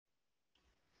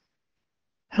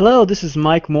Hello, this is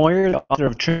Mike Moyer, the author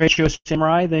of Trade Show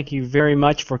Samurai. Thank you very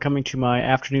much for coming to my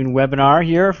afternoon webinar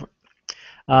here.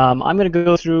 I'm going to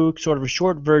go through sort of a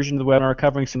short version of the webinar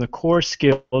covering some of the core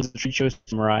skills of the Trade Show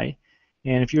Samurai.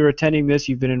 And if you're attending this,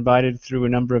 you've been invited through a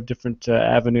number of different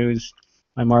avenues.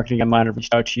 My marketing, I might have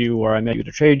reached out to you, or I met you at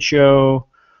a trade show,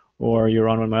 or you're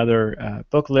on one of my other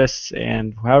book lists.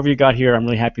 And however you got here, I'm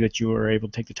really happy that you were able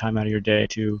to take the time out of your day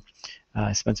to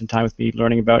spend some time with me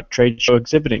learning about trade show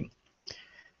exhibiting.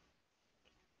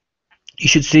 You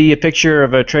should see a picture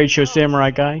of a Trade Show Samurai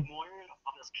guy.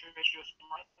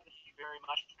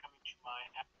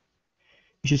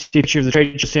 You should see a picture of the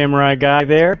Trade Show Samurai guy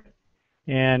there,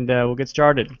 and we'll get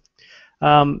started.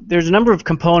 There's a number of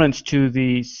components to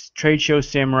the Trade Show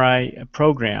Samurai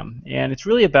program, and it's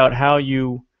really about how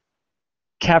you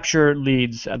capture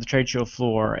leads at the trade show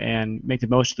floor and make the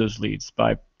most of those leads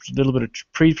by a little bit of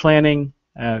pre-planning,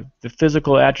 the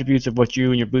physical attributes of what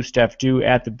you and your booth staff do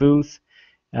at the booth,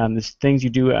 there's things you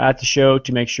do at the show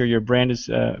to make sure your brand is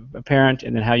apparent,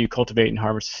 and then how you cultivate and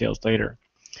harvest the sales later.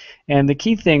 And the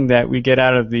key thing that we get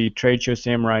out of the Trade Show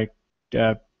Samurai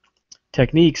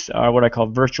techniques are what I call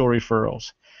virtual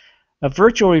referrals. A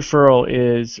virtual referral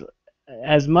is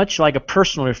as much like a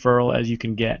personal referral as you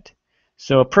can get.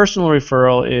 So a personal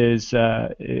referral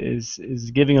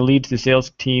is giving a lead to the sales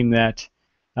team that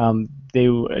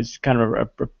is kind of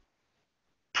a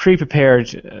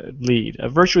pre-prepared lead. A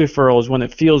virtual referral is one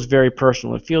that feels very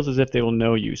personal. It feels as if they will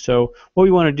know you. So what we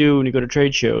want to do when you go to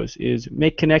trade shows is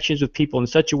make connections with people in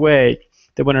such a way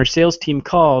that when our sales team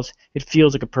calls, it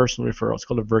feels like a personal referral. It's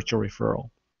called a virtual referral.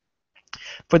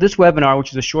 For this webinar,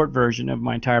 which is a short version of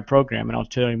my entire program, and I'll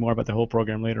tell you more about the whole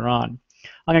program later on,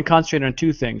 I'm going to concentrate on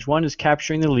two things. One is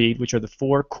capturing the lead, which are the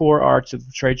 4 core arts of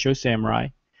the Trade Show Samurai.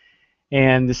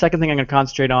 And the second thing I'm going to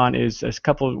concentrate on is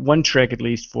one trick at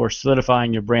least for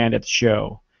solidifying your brand at the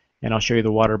show. And I'll show you the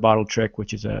water bottle trick,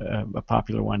 which is a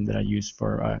popular one that I use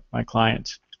for my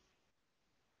clients.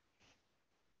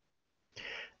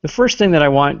 The first thing that I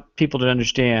want people to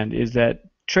understand is that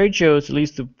trade shows, at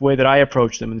least the way that I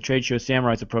approach them and the Trade Show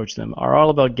Samurais approach them, are all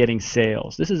about getting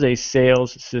sales. This is a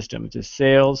sales system. It's a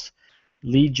sales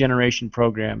lead generation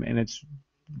program, and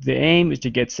the aim is to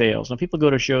get sales. Now, people go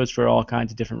to shows for all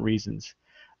kinds of different reasons,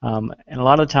 and a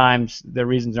lot of times their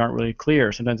reasons aren't really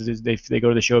clear. Sometimes they go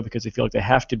to the show because they feel like they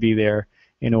have to be there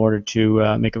in order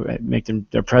to make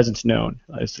their presence known.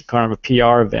 It's kind of a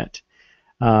PR event.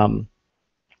 I'm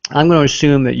going to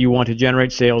assume that you want to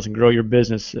generate sales and grow your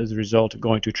business as a result of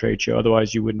going to a trade show.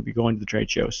 Otherwise, you wouldn't be going to the trade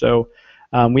show. So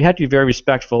we have to be very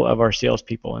respectful of our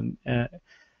salespeople. And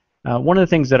one of the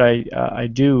things that I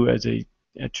do as a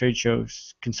trade show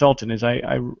consultant is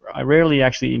I rarely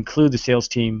actually include the sales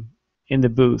team in the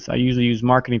booth. I usually use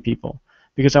marketing people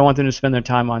because I want them to spend their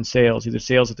time on sales, either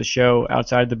sales at the show,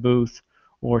 outside the booth,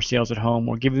 or sales at home,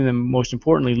 or giving them, most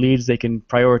importantly, leads they can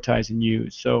prioritize and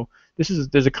use. So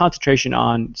there's a concentration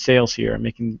on sales here,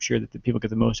 making sure that the people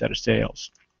get the most out of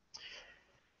sales.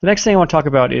 The next thing I want to talk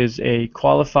about is a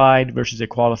qualified versus a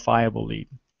qualifiable lead.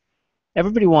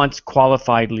 Everybody wants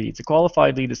qualified leads. A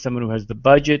qualified lead is someone who has the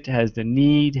budget, has the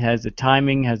need, has the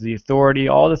timing, has the authority,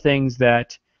 all the things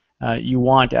that you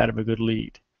want out of a good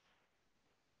lead.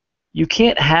 You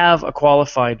can't have a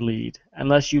qualified lead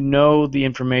unless you know the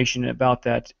information about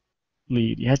that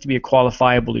lead. It has to be a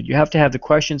qualifiable lead. You have to have the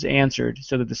questions answered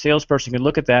so that the salesperson can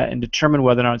look at that and determine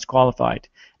whether or not it's qualified.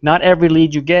 Not every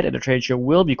lead you get at a trade show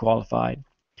will be qualified,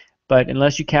 but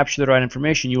unless you capture the right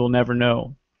information, you will never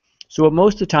know. So what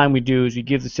most of the time we do is we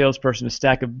give the salesperson a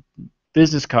stack of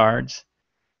business cards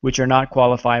which are not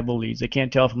qualifiable leads. They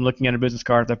can't tell from looking at a business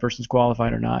card if that person's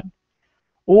qualified or not.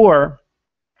 Or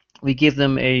we give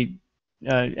them a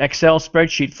Excel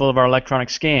spreadsheet full of our electronic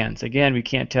scans. Again, we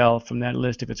can't tell from that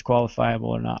list if it's qualifiable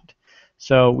or not.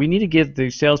 So we need to give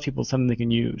the salespeople something they can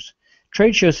use.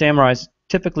 Trade show samurais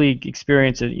typically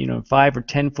experience a 5 or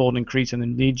 10-fold increase in the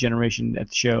lead generation at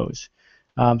the shows.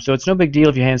 So it's no big deal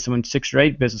if you hand someone 6 or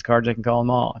 8 business cards. They can call them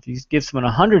all. If you give someone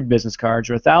 100 business cards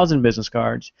or 1,000 business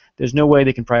cards, there's no way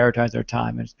they can prioritize their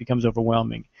time, and it becomes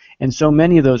overwhelming. And so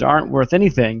many of those aren't worth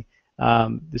anything.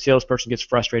 The salesperson gets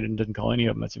frustrated and doesn't call any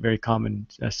of them. That's a very common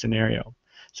scenario.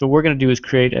 So what we're going to do is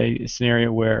create a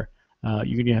scenario where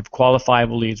you're going to have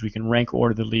qualifiable leads. We can rank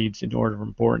order the leads in order of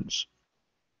importance.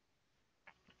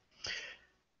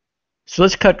 So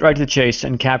let's cut right to the chase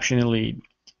and capturing the lead.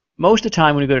 Most of the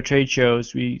time when we go to trade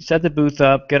shows, we set the booth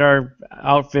up, get our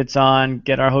outfits on,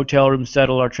 get our hotel room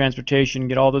settled, our transportation,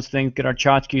 get all those things, get our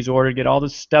tchotchkes ordered, get all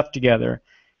this stuff together,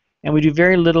 and we do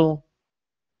very little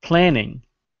planning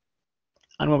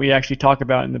on what we actually talk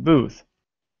about in the booth.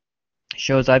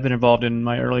 Shows I've been involved in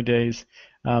my early days,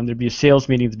 There'd be a sales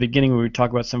meeting at the beginning where we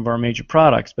talk about some of our major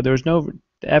products, but there was no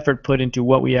effort put into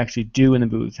what we actually do in the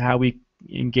booth, how we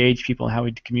engage people, and how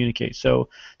we communicate. So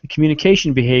the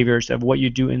communication behaviors of what you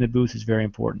do in the booth is very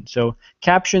important. So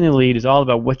capturing the lead is all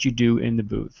about what you do in the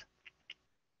booth.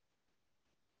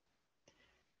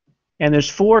 And there's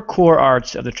 4 core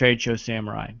arts of the Trade Show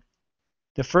Samurai.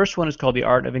 The first one is called the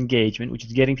art of engagement, which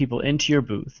is getting people into your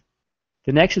booth.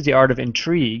 The next is the art of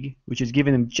intrigue, which is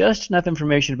giving them just enough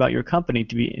information about your company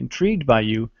to be intrigued by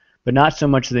you, but not so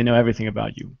much that they know everything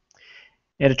about you.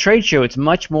 At a trade show, it's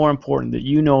much more important that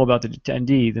you know about the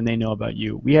attendee than they know about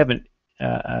you. We have an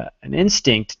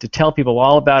instinct to tell people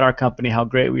all about our company, how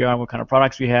great we are, what kind of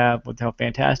products we have, how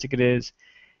fantastic it is,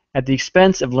 at the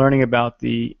expense of learning about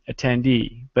the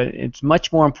attendee. But it's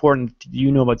much more important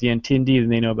you know about the attendee than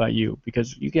they know about you,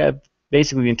 because you have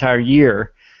basically the entire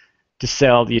year to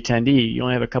sell the attendee. You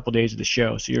only have a couple days of the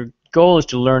show. So your goal is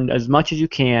to learn as much as you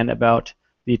can about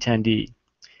the attendee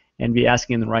and be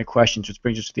asking them the right questions, which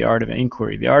brings us to the art of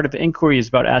inquiry. The art of inquiry is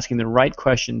about asking the right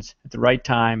questions at the right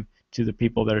time to the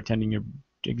people that are attending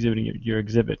your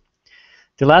exhibit.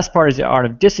 The last part is the art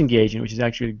of disengagement, which is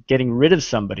actually getting rid of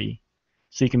somebody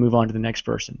so you can move on to the next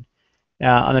person.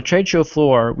 On the trade show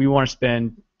floor, we want to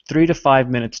spend 3 to 5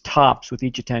 minutes tops with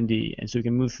each attendee, and so we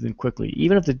can move through them quickly.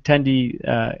 Even if the attendee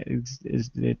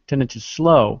the attendance is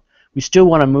slow, we still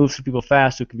want to move through people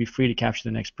fast so it can be free to capture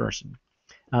the next person.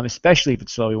 Especially if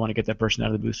it's slow, we want to get that person out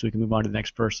of the booth so we can move on to the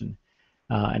next person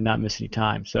and not miss any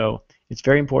time. So it's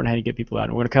very important how you get people out.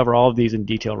 And we're going to cover all of these in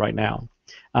detail right now.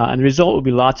 And the result will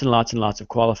be lots and lots and lots of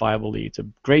qualifiable leads, a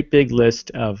great big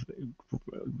list of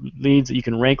leads that you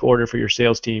can rank order for your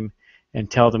sales team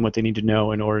and tell them what they need to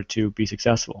know in order to be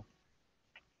successful.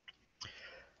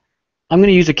 I'm going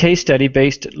to use a case study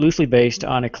loosely based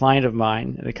on a client of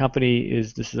mine. The company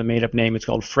this is a made-up name. It's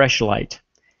called Freshlight.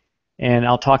 And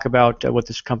I'll talk about what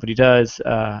this company does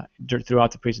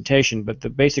throughout the presentation, but the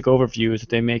basic overview is that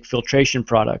they make filtration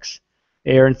products,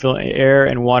 air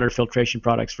and water filtration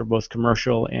products for both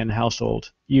commercial and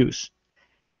household use.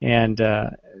 And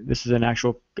this is an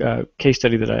actual case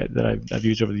study that I've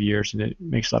used over the years, and it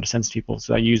makes a lot of sense to people,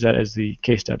 so I use that as the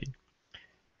case study.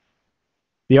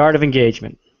 The art of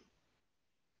engagement.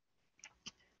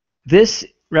 This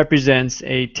represents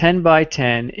a 10 by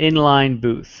 10 inline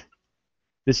booth.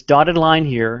 This dotted line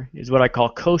here is what I call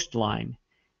coastline.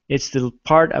 It's the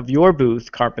part of your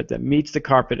booth carpet that meets the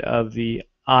carpet of the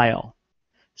aisle.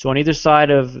 So on either side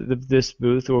of this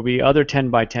booth there will be other 10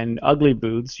 by 10 ugly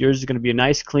booths. Yours is going to be a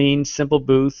nice, clean, simple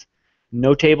booth,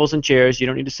 no tables and chairs, you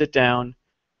don't need to sit down,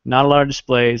 not a lot of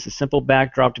displays, a simple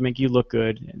backdrop to make you look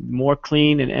good. The more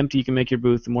clean and empty you can make your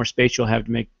booth, the more space you'll have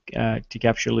to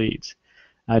capture leads.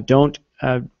 Don't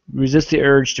resist the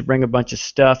urge to bring a bunch of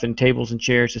stuff and tables and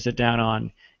chairs to sit down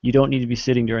on. You don't need to be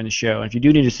sitting during the show. And if you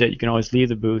do need to sit, you can always leave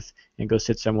the booth and go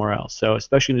sit somewhere else. So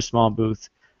especially in a small booth,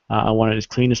 I want it as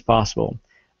clean as possible.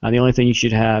 The only thing you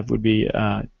should have would be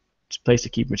a place to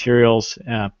keep materials,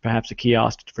 perhaps a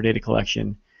kiosk for data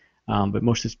collection, but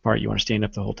most of this part you want to stand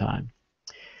up the whole time.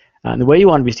 And the way you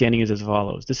want to be standing is as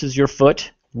follows. This is your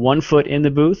foot, 1 foot in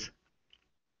the booth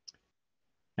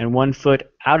and 1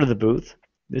 foot out of the booth.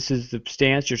 This is the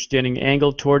stance. You're standing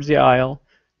angled towards the aisle,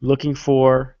 looking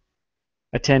for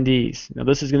attendees. Now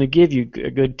this is going to give you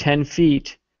a good 10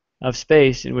 feet of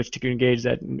space in which to engage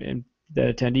that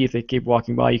attendee. If they keep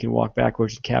walking by, you can walk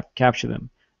backwards and capture them.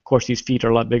 Of course, these feet are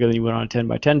a lot bigger than you would on a 10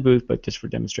 by 10 booth, but just for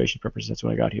demonstration purposes, that's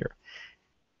what I got here.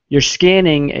 You're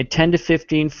scanning a 10 to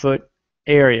 15 foot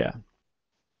area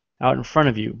out in front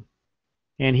of you,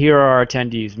 and here are our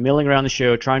attendees milling around the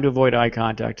show, trying to avoid eye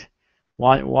contact,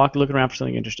 looking around for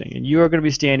something interesting. And you are going to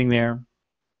be standing there,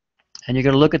 and you're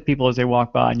going to look at people as they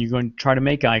walk by, and you're going to try to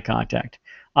make eye contact.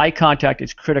 Eye contact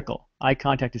is critical. Eye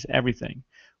contact is everything.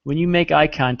 When you make eye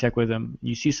contact with them,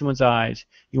 you see someone's eyes,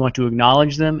 you want to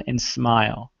acknowledge them and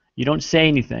smile. You don't say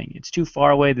anything. It's too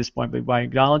far away at this point, but by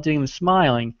acknowledging and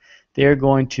smiling, they're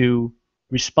going to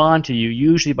respond to you,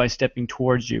 usually by stepping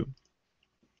towards you.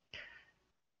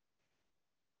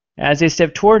 As they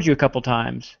step towards you a couple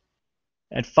times,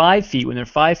 at 5 feet, when they're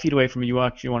 5 feet away from you, you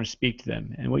actually want to speak to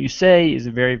them. And what you say is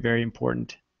a very, very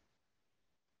important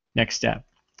next step.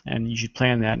 And you should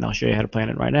plan that, and I'll show you how to plan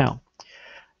it right now.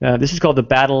 This is called the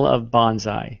Battle of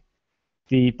Bonsai.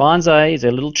 The bonsai is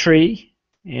a little tree,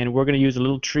 and we're going to use a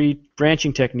little tree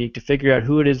branching technique to figure out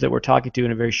who it is that we're talking to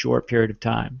in a very short period of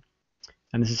time.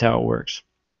 And this is how it works.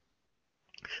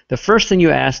 The first thing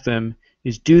you ask them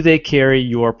is, do they carry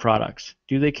your products?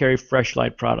 Do they carry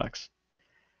Freshlight products?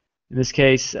 In this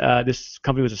case, this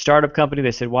company was a startup company.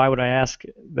 They said, why would I ask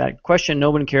that question? No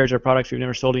one carries our products. We've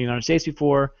never sold in the United States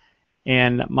before.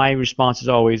 And my response is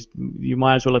always, you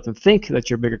might as well let them think that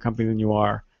you're a bigger company than you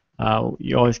are.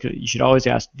 You should always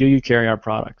ask, do you carry our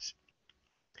products?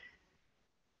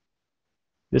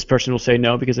 This person will say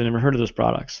no because they never heard of those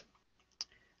products.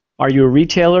 Are you a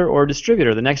retailer or a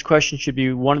distributor? The next question should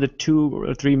be one of the 2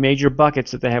 or 3 major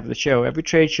buckets that they have at the show. Every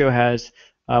trade show has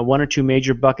 1 or 2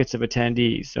 major buckets of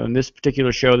attendees. So in this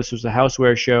particular show, this was the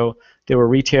houseware show, there were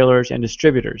retailers and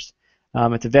distributors.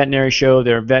 At the veterinary show,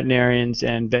 there are veterinarians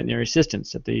and veterinary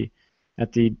assistants. At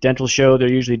the dental show,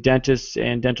 they're usually dentists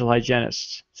and dental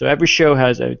hygienists. So every show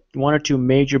has 1 or 2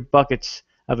 major buckets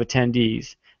of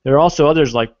attendees. There are also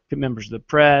others like members of the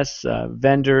press,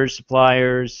 vendors,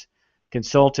 suppliers,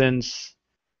 consultants,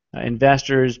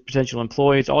 investors, potential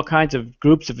employees, all kinds of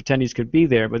groups of attendees could be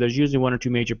there, but there's usually 1 or 2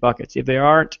 major buckets. If they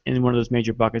aren't in one of those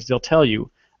major buckets, they'll tell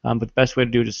you. But the best way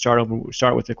to do it is start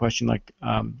with a question like,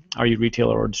 are you a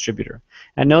retailer or a distributor?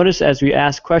 And notice as we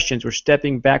ask questions, we're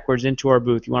stepping backwards into our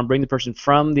booth. You want to bring the person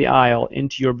from the aisle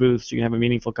into your booth so you can have a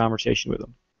meaningful conversation with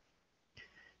them.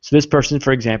 So this person,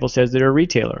 for example, says they're a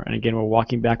retailer. And again, we're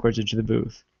walking backwards into the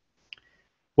booth.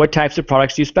 What types of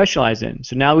products do you specialize in?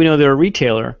 So now we know they're a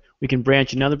retailer, we can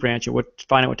branch another branch and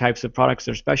find out what types of products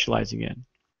they're specializing in.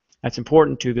 That's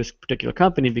important to this particular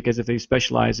company because if they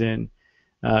specialize in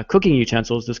cooking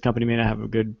utensils, this company may not have a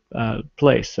good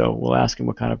place. So we'll ask them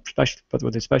what kind of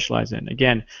what they specialize in.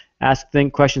 Again,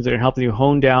 think questions that are helping you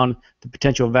hone down the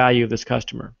potential value of this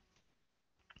customer.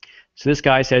 So this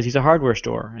guy says he's a hardware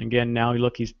store. And again, now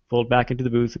look, he's pulled back into the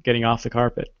booth, getting off the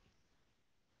carpet.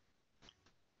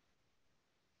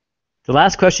 The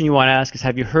last question you want to ask is,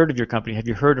 have you heard of your company? Have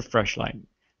you heard of Freshlight?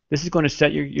 This is going to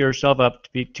set yourself up to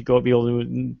be able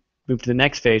to move to the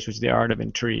next phase, which is the art of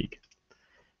intrigue.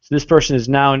 So this person is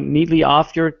now neatly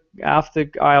off the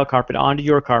aisle carpet onto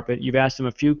your carpet. You've asked them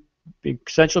a few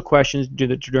essential questions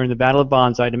during the Battle of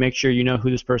Bonsai to make sure you know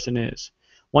who this person is.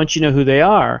 Once you know who they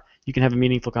are, you can have a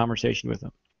meaningful conversation with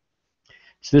them.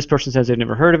 So this person says they've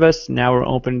never heard of us. Now we're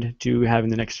open to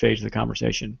having the next phase of the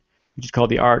conversation, which is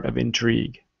called the art of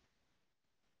intrigue.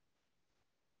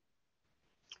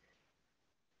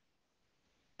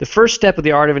 The first step of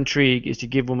the art of intrigue is to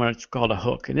give them what's called a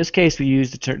hook. In this case, we use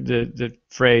the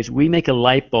phrase, we make a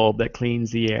light bulb that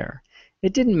cleans the air.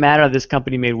 It didn't matter that this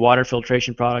company made water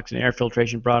filtration products and air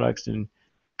filtration products and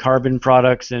carbon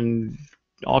products and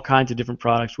all kinds of different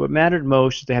products. What mattered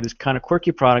most is they had this kind of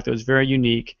quirky product that was very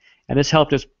unique, and this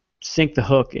helped us sink the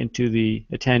hook into the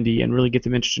attendee and really get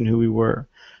them interested in who we were.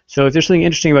 So if there's something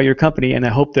interesting about your company, and I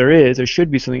hope there should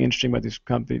be something interesting about this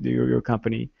company, your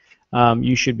company,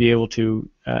 you should be able to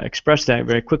express that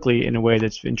very quickly in a way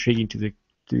that's intriguing to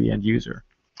the end user.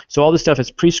 So all this stuff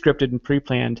is pre-scripted and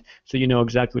pre-planned, so you know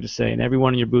exactly what to say, and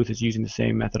everyone in your booth is using the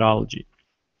same methodology.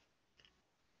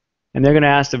 And they're going to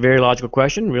ask a very logical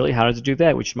question, really, how does it do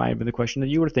that? Which might have been the question that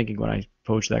you were thinking when I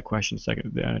posed that question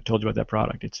I told you about that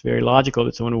product. It's very logical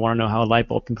that someone would want to know how a light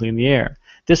bulb can clean the air.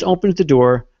 This opens the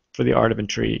door for the art of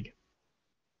intrigue.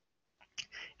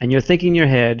 And you're thinking in your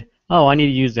head, oh, I need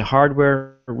to use the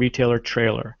hardware retailer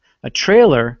trailer. A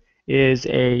trailer is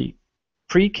a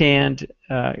pre-canned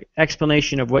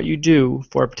explanation of what you do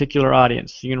for a particular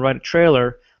audience. So you can write a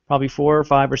trailer, probably 4 or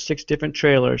 5 or 6 different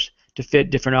trailers to fit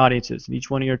different audiences. And each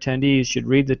one of your attendees should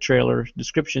read the trailer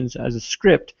descriptions as a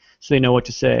script so they know what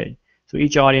to say. So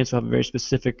each audience will have a very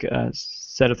specific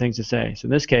set of things to say. So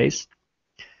in this case,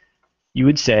 you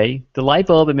would say, the light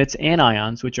bulb emits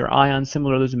anions, which are ions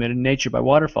similar to those emitted in nature by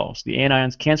waterfalls. The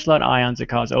anions cancel out ions that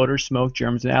cause odor, smoke,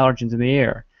 germs, and allergens in the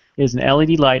air. It is an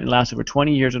LED light and lasts over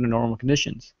 20 years under normal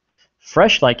conditions.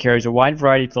 Freshlight carries a wide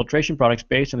variety of filtration products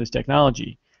based on this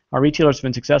technology. Our retailers have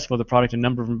been successful with the product in a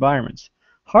number of environments.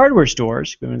 Hardware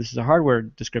stores, this is a hardware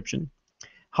description,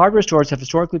 hardware stores have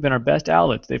historically been our best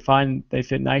outlets. They find they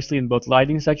fit nicely in both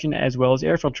lighting section as well as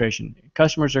air filtration.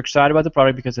 Customers are excited about the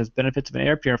product because it has benefits of an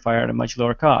air purifier at a much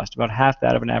lower cost, about half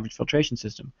that of an average filtration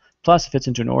system. Plus, it fits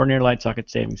into an ordinary light socket,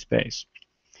 saving space.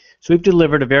 So we've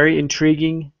delivered a very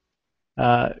intriguing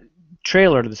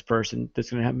trailer to this person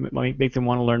that's going to make them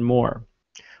want to learn more.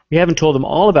 We haven't told them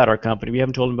all about our company. We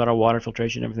haven't told them about our water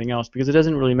filtration and everything else because it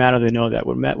doesn't really matter they know that.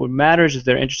 What matters is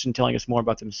they're interested in telling us more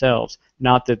about themselves,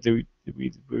 not that we're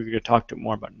going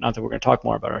to talk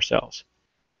more about ourselves.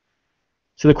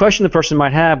 So the question the person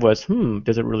might have was,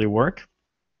 does it really work?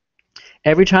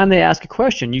 Every time they ask a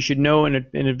question, you should know in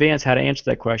advance how to answer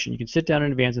that question. You can sit down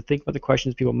in advance and think about the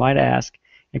questions people might ask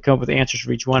and come up with answers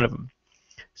for each one of them.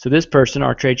 So this person,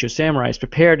 our trade show samurai, is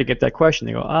prepared to get that question.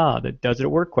 They go, the does it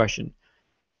work question.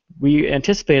 We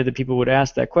anticipated that people would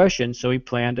ask that question, so we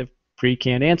planned a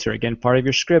pre-canned answer. Again, part of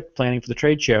your script planning for the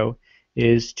trade show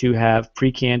is to have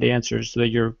pre-canned answers so that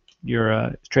your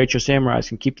your trade show samurais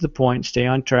can keep to the point, stay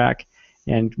on track,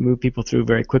 and move people through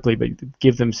very quickly, but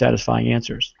give them satisfying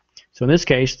answers. So in this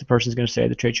case, the person's going to say,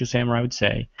 the trade show samurai would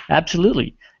say,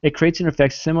 absolutely. It creates an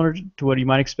effect similar to what you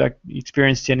might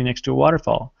experience standing next to a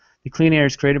waterfall. The clean air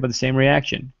is created by the same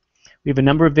reaction. We have a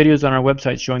number of videos on our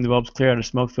website showing the bulbs clear out a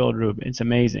smoke-filled room. It's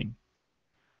amazing.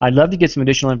 I'd love to get some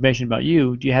additional information about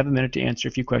you. Do you have a minute to answer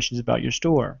a few questions about your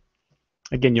store?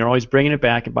 Again, you're always bringing it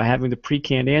back, and by having the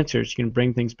pre-canned answers, you can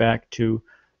bring things back to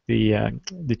the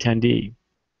attendee.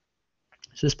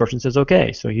 So this person says,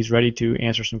 okay, so he's ready to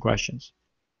answer some questions.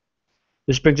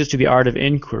 This brings us to the art of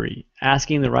inquiry,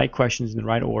 asking the right questions in the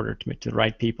right order to the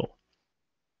right people.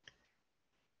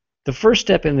 The first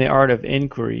step in the art of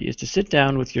inquiry is to sit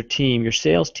down with your team, your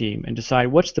sales team, and decide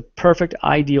what's the perfect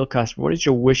ideal customer. What is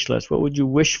your wish list? What would you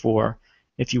wish for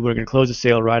if you were going to close a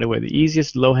sale right away? The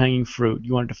easiest low-hanging fruit.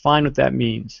 You want to define what that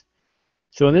means.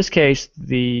 So in this case,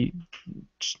 the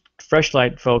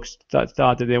Freshlight folks thought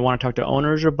that they want to talk to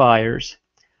owners or buyers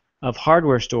of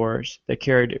hardware stores that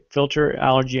carried filter,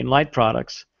 allergy, and light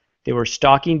products. They were a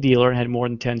stocking dealer and had more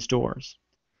than 10 stores.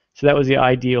 So that was the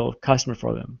ideal customer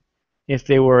for them. If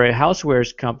they were a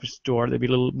housewares store, they'd be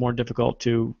a little more difficult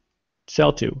to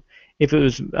sell to. If it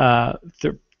was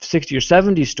 60 or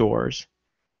 70 stores,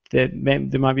 there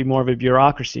might be more of a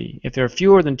bureaucracy. If there are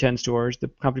fewer than 10 stores, the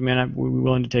company may not be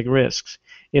willing to take risks.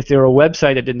 If they were a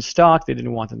website that didn't stock, they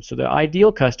didn't want them. So the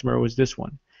ideal customer was this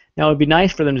one. Now, it would be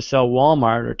nice for them to sell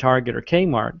Walmart or Target or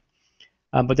Kmart,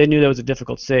 but they knew that was a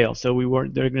difficult sale, so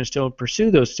they're going to still pursue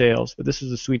those sales, but this was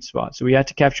the sweet spot. So we had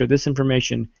to capture this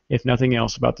information, if nothing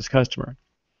else, about this customer.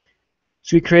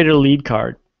 So we created a lead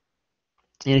card.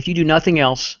 And if you do nothing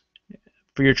else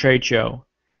for your trade show,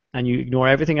 and you ignore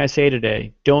everything I say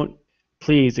today,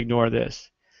 please ignore this.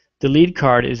 The lead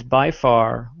card is by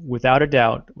far, without a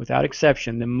doubt, without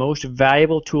exception, the most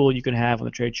valuable tool you can have on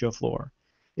the trade show floor.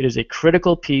 It is a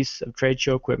critical piece of trade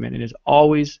show equipment and is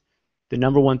always the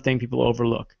number one thing people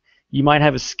overlook. You might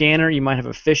have a scanner, you might have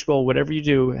a fishbowl, whatever you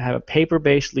do, have a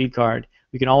paper-based lead card.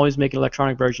 We can always make an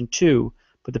electronic version too,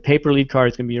 but the paper lead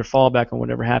card is going to be your fallback on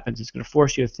whatever happens. It's going to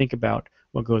force you to think about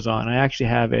what goes on. I actually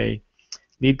have a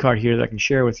lead card here that I can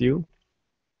share with you.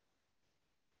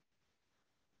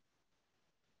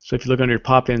 So if you look under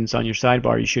pop-ins on your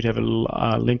sidebar, you should have a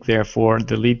little link there for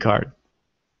the lead card.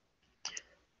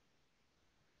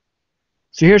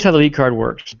 So here's how the lead card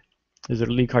works. There's a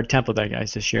lead card template that I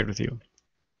just shared with you.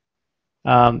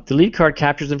 The lead card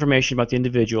captures information about the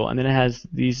individual, and then it has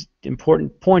these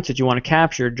important points that you want to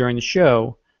capture during the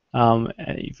show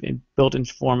built in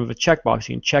form of a checkbox.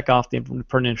 You can check off the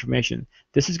pertinent information.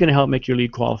 This is going to help make your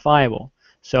lead qualifiable.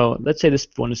 So let's say this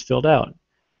one is filled out.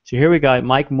 So here we got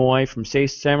Mike Moy from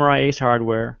Samurai Ace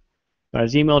Hardware. Got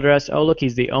his email address. Oh, look,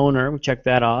 he's the owner. We check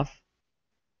that off.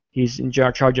 He's in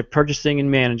charge of purchasing and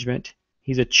management.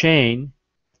 He's a chain.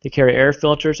 They carry air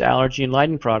filters, allergy, and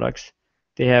lighting products.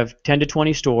 They have 10 to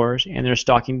 20 stores, and they're a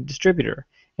stocking distributor.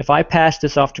 If I pass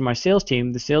this off to my sales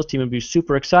team, the sales team would be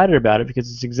super excited about it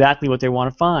because it's exactly what they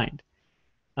want to find.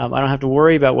 I don't have to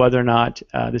worry about whether or not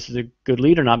this is a good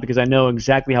lead or not because I know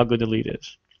exactly how good the lead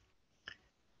is.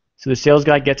 So the sales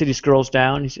guy gets it, he scrolls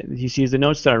down, he sees the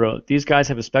notes that I wrote. These guys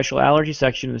have a special allergy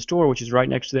section in the store, which is right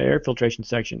next to the air filtration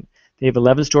section. They have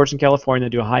 11 stores in California that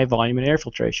do a high volume in air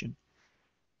filtration.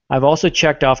 I've also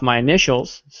checked off my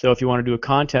initials, so if you want to do a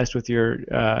contest with your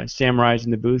samurais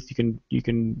in the booth, you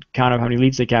can count out how many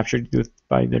leads they captured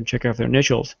by them checking off their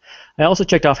initials. I also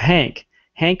checked off Hank.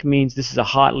 Hank means this is a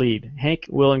hot lead. Hank,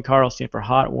 Will, and Carl stand for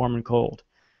hot, warm, and cold.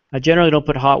 I generally don't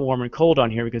put hot, warm, and cold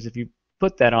on here because if you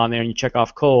put that on there and you check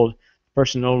off cold, the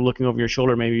person looking over your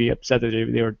shoulder may be upset that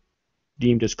they were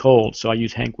deemed as cold, so I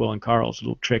use Hank, Will, and Carl as a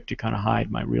little trick to kind of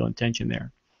hide my real intention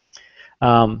there.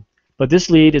 But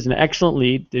this lead is an excellent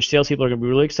lead. The salespeople are going to be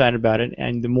really excited about it,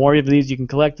 and the more of these you can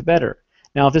collect, the better.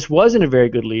 Now, if this wasn't a very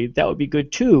good lead, that would be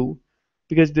good too,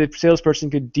 because the salesperson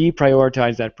could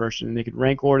deprioritize that person, and they could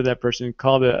rank order that person and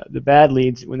call the bad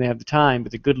leads when they have the time,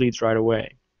 but the good leads right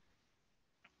away.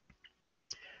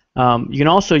 You can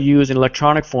also use an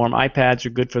electronic form. iPads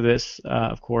are good for this,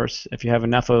 of course, if you have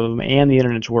enough of them and the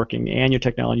internet's working and your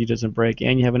technology doesn't break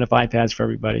and you have enough iPads for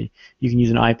everybody, you can use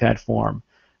an iPad form.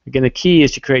 Again, the key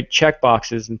is to create check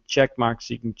boxes and check marks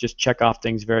so you can just check off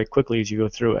things very quickly as you go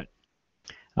through it.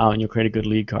 And you'll create a good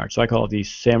lead card. So I call it the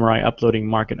Samurai Uploading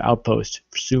Market Outpost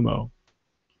for Sumo.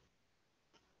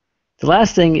 The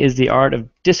last thing is the art of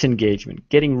disengagement,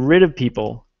 getting rid of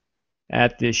people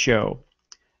at this show.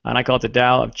 And I call it the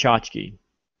Tao of Tchotchke.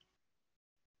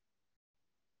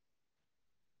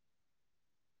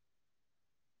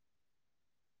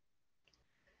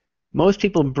 Most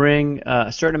people bring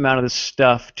a certain amount of this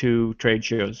stuff to trade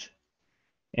shows,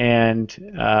 and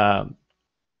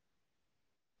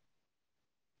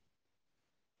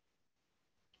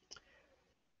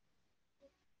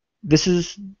this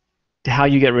is how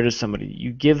you get rid of somebody.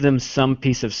 You give them some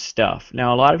piece of stuff.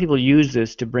 Now, a lot of people use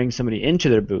this to bring somebody into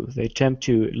their booth. They attempt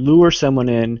to lure someone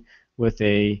in with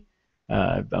a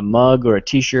mug or a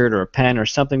T-shirt or a pen or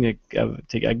something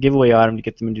to a giveaway item to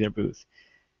get them into their booth.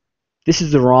 This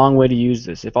is the wrong way to use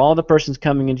this. If all the person's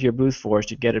coming into your booth for is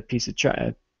to get a piece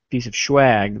of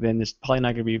swag, then it's probably not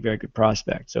going to be a very good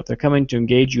prospect. So if they're coming to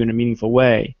engage you in a meaningful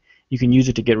way, you can use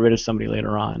it to get rid of somebody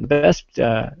later on. The best,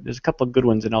 there's a couple of good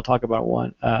ones, and I'll talk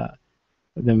about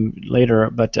them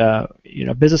later. But a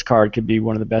business card could be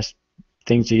one of the best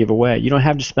things to give away. You don't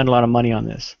have to spend a lot of money on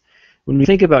this. When we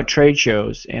think about trade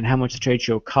shows and how much the trade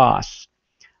show costs,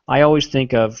 I always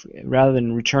think of, rather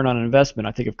than return on investment,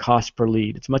 I think of cost per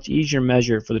lead. It's a much easier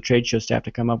measure for the trade show staff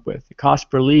to come up with. The cost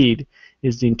per lead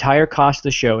is the entire cost of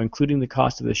the show, including the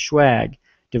cost of the swag,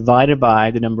 divided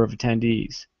by the number of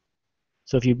attendees.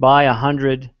 So if you buy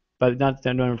 100, but not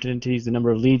the number of attendees, the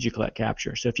number of leads you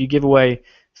capture. So if you give away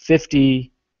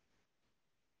 50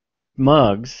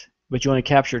 mugs, but you only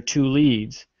capture 2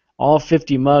 leads, all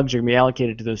 50 mugs are going to be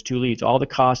allocated to those 2 leads. All the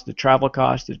costs, the travel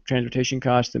costs, the transportation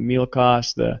costs, the meal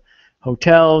costs, the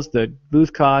hotels, the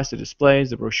booth costs, the displays,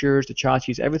 the brochures, the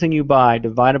tchotchkes, everything you buy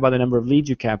divided by the number of leads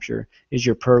you capture is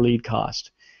your per lead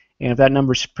cost. And if that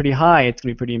number is pretty high, it's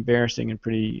going to be pretty embarrassing and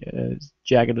pretty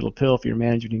jagged little pill for your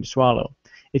manager to swallow.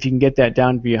 If you can get that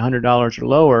down to be $100 or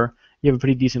lower, you have a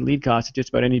pretty decent lead cost that just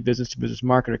about any business-to-business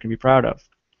marketer can be proud of.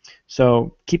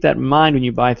 So keep that in mind when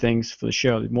you buy things for the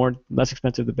show. The less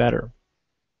expensive, the better.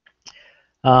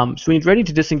 So when you're ready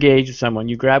to disengage with someone,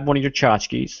 you grab one of your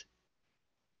tchotchkes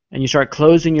and you start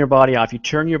closing your body off. You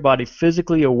turn your body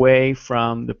physically away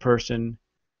from the person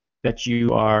that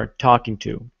you are talking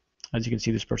to. As you can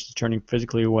see, this person's turning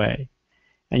physically away.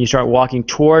 And you start walking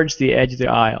towards the edge of the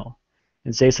aisle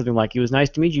and say something like, "It was nice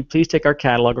to meet you. Please take our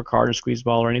catalog or card or squeeze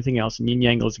ball or anything else." And Yin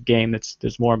Yangle is a game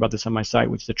there's more about this on my site,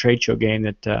 which is a trade show game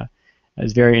that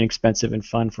is very inexpensive and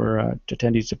fun for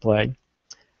attendees to play.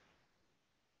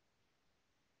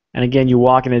 And again, you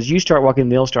walk, and as you start walking,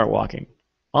 they'll start walking.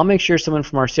 I'll make sure someone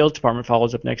from our sales department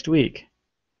follows up next week.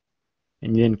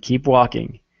 And then keep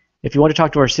walking. If you want to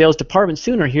talk to our sales department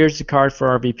sooner, here's the card for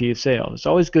our VP of Sales. It's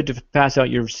always good to pass out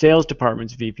your sales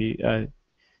department's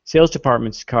sales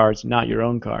department's cards, not your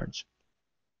own cards.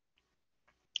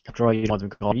 After all, you want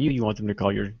them to call you want them to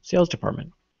call your sales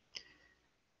department.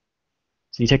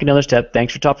 So you take another step.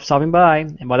 Thanks for stopping by.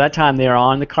 And by that time, they are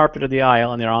on the carpet of the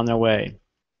aisle, and they're on their way.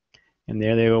 And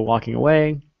there they go walking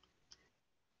away.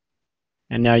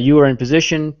 And now you are in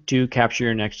position to capture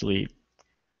your next lead.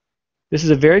 This is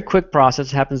a very quick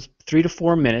process. It happens 3 to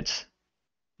 4 minutes,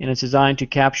 and it's designed to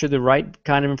capture the right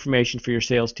kind of information for your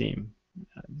sales team.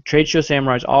 Trade show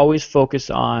samurais always focus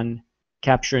on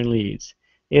capturing leads.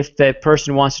 If that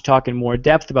person wants to talk in more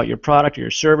depth about your product or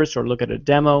your service or look at a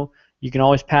demo, you can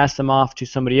always pass them off to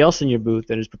somebody else in your booth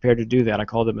that is prepared to do that. I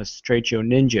call them a trade show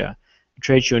ninja. A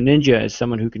trade show ninja is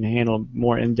someone who can handle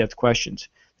more in-depth questions.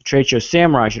 The trade show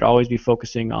samurai should always be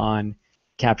focusing on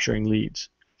capturing leads.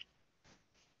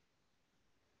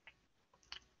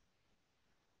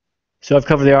 So I've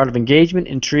covered the art of engagement,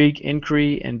 intrigue,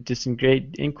 inquiry, and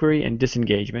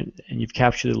disengagement, and you've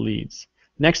captured the leads.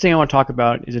 The next thing I want to talk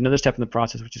about is another step in the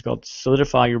process, which is called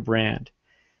solidify your brand.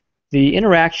 The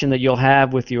interaction that you'll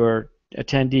have with your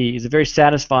attendee is a very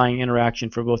satisfying interaction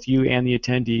for both you and the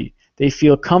attendee. They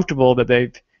feel comfortable that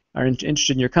they are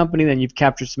interested in your company, then you've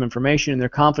captured some information, and they're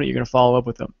confident you're going to follow up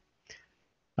with them.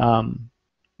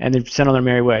 And they've sent on their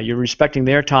merry way. You're respecting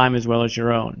their time as well as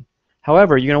your own.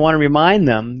 However, you're going to want to remind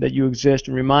them that you exist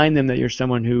and remind them that you're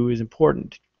someone who is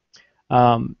important.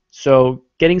 So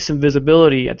getting some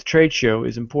visibility at the trade show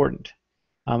is important.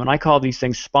 And I call these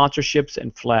things sponsorships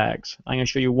and flags. I'm going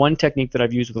to show you one technique that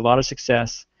I've used with a lot of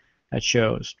success at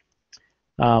shows.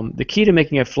 The key to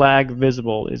making a flag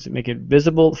visible is to make it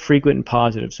visible, frequent, and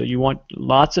positive. So you want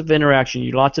lots of interaction,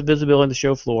 lots of visibility on the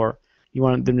show floor. You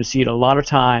want them to see it a lot of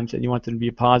times, and you want them to be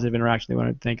a positive interaction. They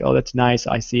want to think, "Oh, that's nice.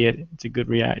 I see it. It's a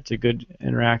good It's a good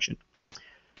interaction."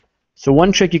 So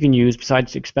one trick you can use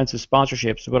besides expensive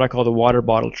sponsorships is what I call the water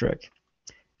bottle trick.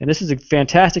 And this is a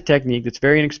fantastic technique that's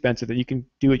very inexpensive that you can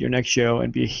do at your next show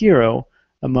and be a hero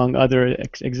among other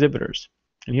exhibitors.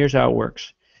 And here's how it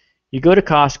works. You go to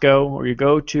Costco or you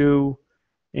go to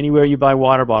anywhere you buy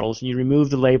water bottles and you remove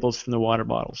the labels from the water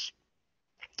bottles.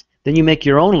 Then you make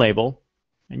your own label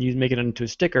and you make it into a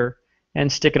sticker and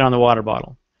stick it on the water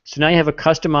bottle. So now you have a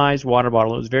customized water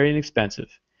bottle. It was very inexpensive.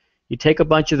 You take a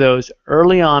bunch of those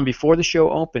early on before the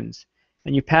show opens,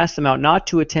 and you pass them out not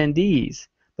to attendees,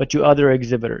 but to other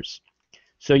exhibitors.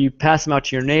 So you pass them out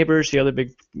to your neighbors,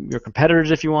 your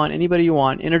competitors if you want, anybody you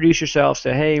want. Introduce yourself,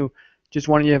 say, hey, just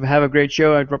wanted you to have a great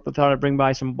show. I thought I'd bring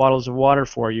by some bottles of water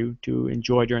for you to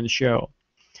enjoy during the show.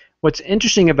 What's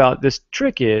interesting about this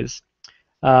trick is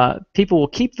people will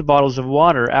keep the bottles of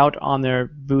water out on their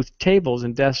booth tables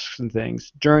and desks and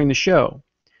things during the show.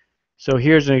 So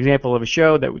here's an example of a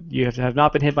show that you have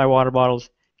not been hit by water bottles.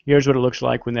 Here's what it looks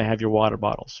like when they have your water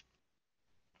bottles.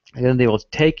 And then they will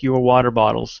take your water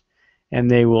bottles and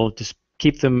they will just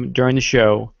keep them during the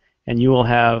show, and you will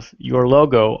have your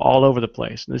logo all over the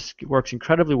place. And this works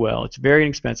incredibly well. It's very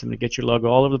inexpensive to get your logo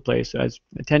all over the place. So as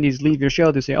attendees leave your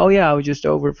show, they say, oh yeah, I was just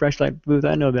over at Freshlight booth,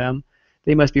 I know them.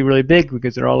 They must be really big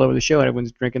because they're all over the show and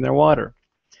everyone's drinking their water.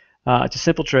 It's a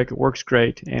simple trick, it works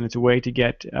great, and it's a way to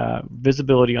get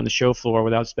visibility on the show floor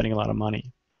without spending a lot of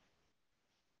money.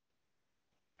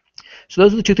 So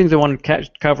those are the two things I want to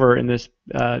cover in this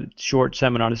short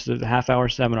seminar. This is a half-hour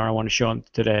seminar I want to show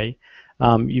today.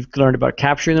 You've learned about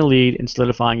capturing the lead and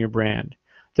solidifying your brand.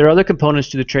 There are other components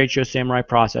to the Trade Show Samurai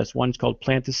process. One's called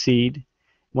plant the seed,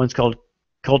 one's called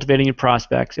cultivating your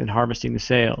prospects, and harvesting the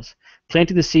sales.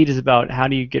 Planting the seed is about how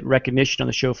do you get recognition on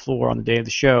the show floor on the day of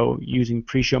the show using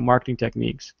pre-show marketing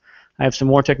techniques. I have some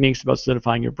more techniques about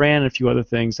solidifying your brand and a few other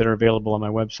things that are available on my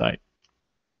website.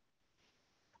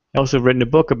 I also have written a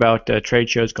book about trade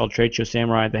shows called Trade Show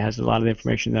Samurai that has a lot of the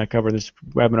information that I cover in this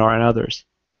webinar and others.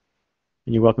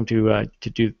 And you're welcome to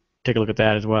take a look at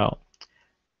that as well.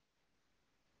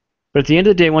 But at the end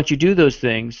of the day, once you do those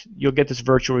things, you'll get this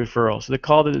virtual referral. So the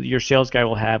call that your sales guy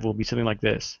will have will be something like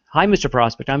this. Hi, Mr.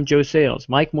 Prospect. I'm Joe Sales.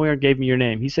 Mike Moyer gave me your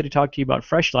name. He said he talked to you about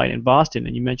Freshlight in Boston,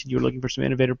 and you mentioned you were looking for some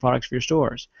innovative products for your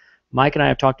stores. Mike and I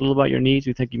have talked a little about your needs.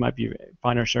 We think you might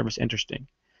find our service interesting.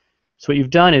 So what you've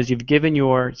done is you've given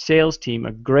your sales team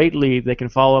a great lead they can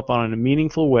follow up on in a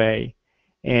meaningful way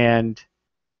and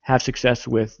have success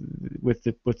with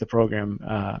the program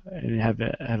and have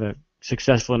a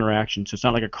successful interaction. So it's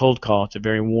not like a cold call. It's a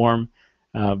very warm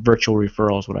virtual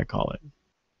referral is what I call it.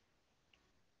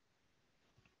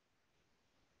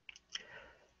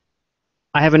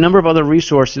 I have a number of other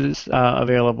resources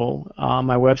available on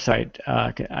my website.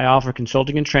 I offer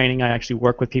consulting and training. I actually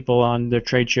work with people on their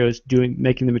trade shows,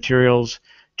 making the materials,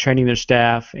 training their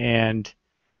staff, and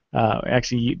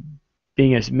actually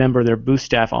being a member of their booth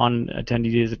staff on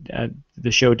attendees at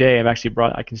the show day.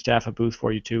 I can staff a booth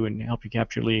for you too and help you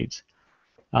capture leads.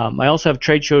 I also have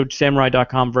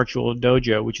TradeShowSamurai.com Virtual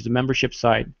Dojo, which is a membership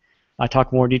site. I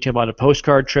talk more in detail about a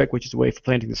postcard trick, which is a way for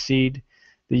planting the seed.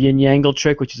 The Yin Yangle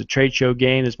trick, which is a trade show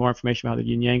game. There's more information about how the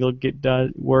Yin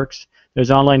Yangle works.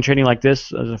 There's online training like this.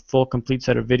 There's a full, complete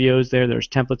set of videos there. There's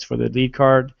templates for the lead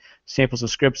card, samples of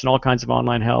scripts, and all kinds of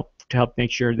online help to help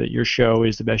make sure that your show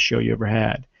is the best show you ever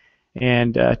had.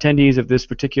 And attendees of this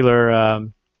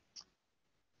particular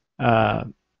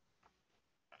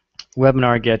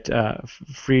webinar get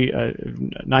free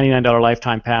 $99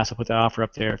 lifetime pass. I'll put that offer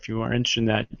up there. If you are interested in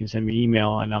that, you can send me an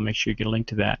email, and I'll make sure you get a link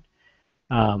to that.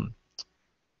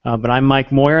 But I'm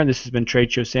Mike Moyer, and this has been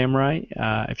Trade Show Samurai.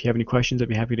 If you have any questions, I'd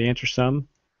be happy to answer some.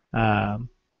 But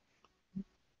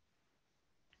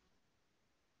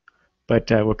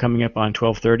we're coming up on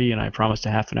 12:30, and I promised a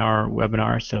half-an-hour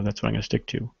webinar, so that's what I'm going to stick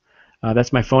to.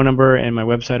 That's my phone number and my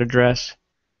website address,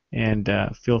 and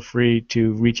feel free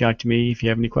to reach out to me if you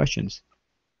have any questions.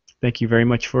 Thank you very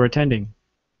much for attending.